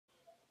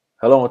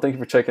Hello, and thank you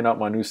for checking out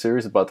my new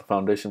series about the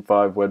Foundation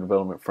 5 Web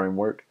Development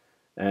Framework.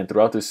 And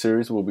throughout this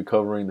series, we'll be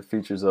covering the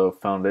features of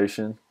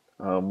Foundation,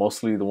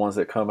 mostly the ones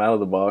that come out of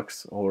the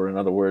box, or in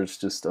other words,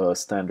 just a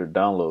standard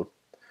download.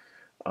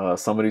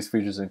 Some of these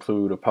features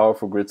include a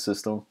powerful grid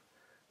system,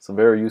 some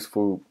very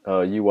useful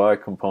UI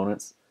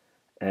components,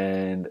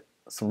 and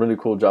some really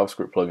cool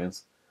JavaScript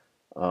plugins.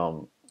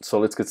 So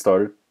let's get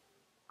started.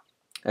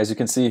 As you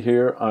can see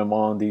here, I'm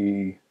on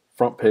the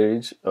front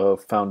page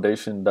of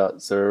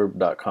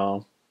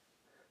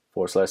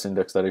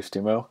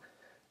foundation.zurb.com/index.html,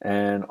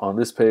 and on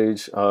this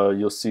page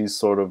you'll see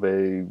sort of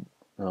a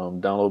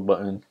download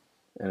button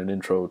and an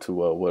intro to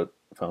what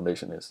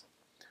Foundation is.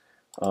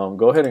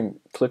 Go ahead and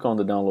click on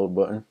the download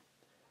button,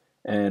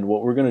 and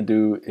what we're going to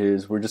do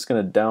is we're just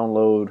going to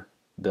download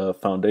the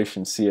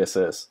Foundation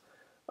CSS.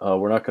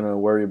 We're not going to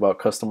worry about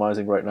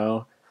customizing right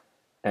now,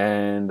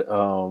 and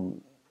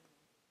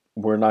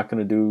we're not going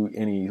to do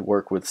any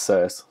work with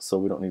Sass, so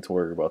we don't need to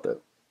worry about that.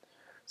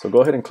 So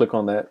go ahead and click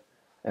on that.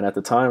 And at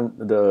the time,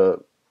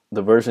 the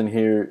version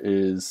here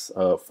is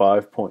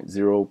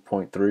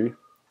 5.0.3.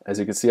 As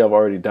you can see, I've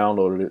already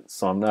downloaded it,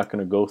 so I'm not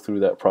going to go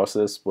through that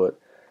process, but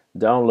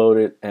download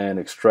it and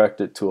extract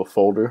it to a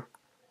folder.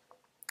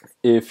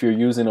 If you're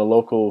using a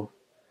local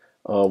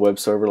web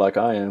server like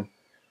I am,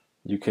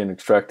 you can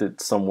extract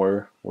it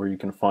somewhere where you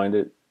can find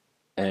it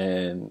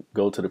and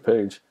go to the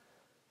page.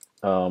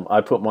 I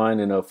put mine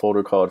in a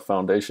folder called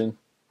Foundation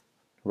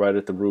right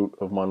at the root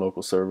of my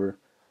local server,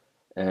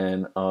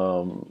 and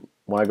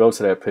when I go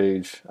to that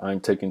page,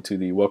 I'm taken to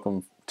the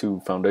Welcome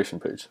to Foundation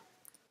page.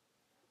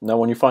 Now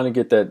when you finally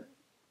get that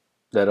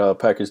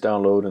package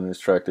downloaded and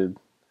extracted,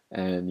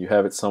 and you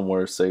have it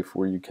somewhere safe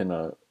where you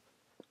can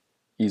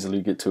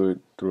easily get to it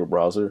through a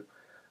browser,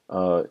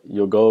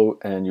 you'll go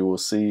and you will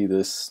see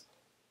this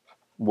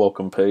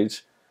welcome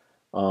page.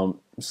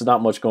 There's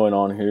not much going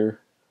on here,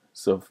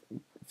 so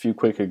a few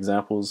quick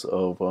examples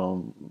of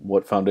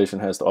what Foundation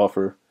has to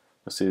offer.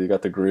 You'll see they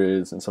got the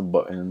grids and some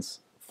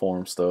buttons,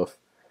 form stuff.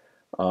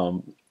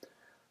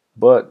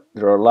 But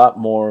there are a lot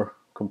more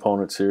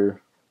components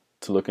here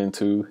to look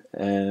into,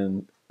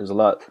 and there's a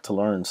lot to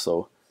learn.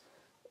 So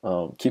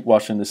keep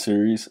watching this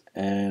series,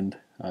 and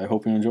I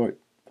hope you enjoy it.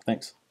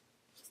 Thanks.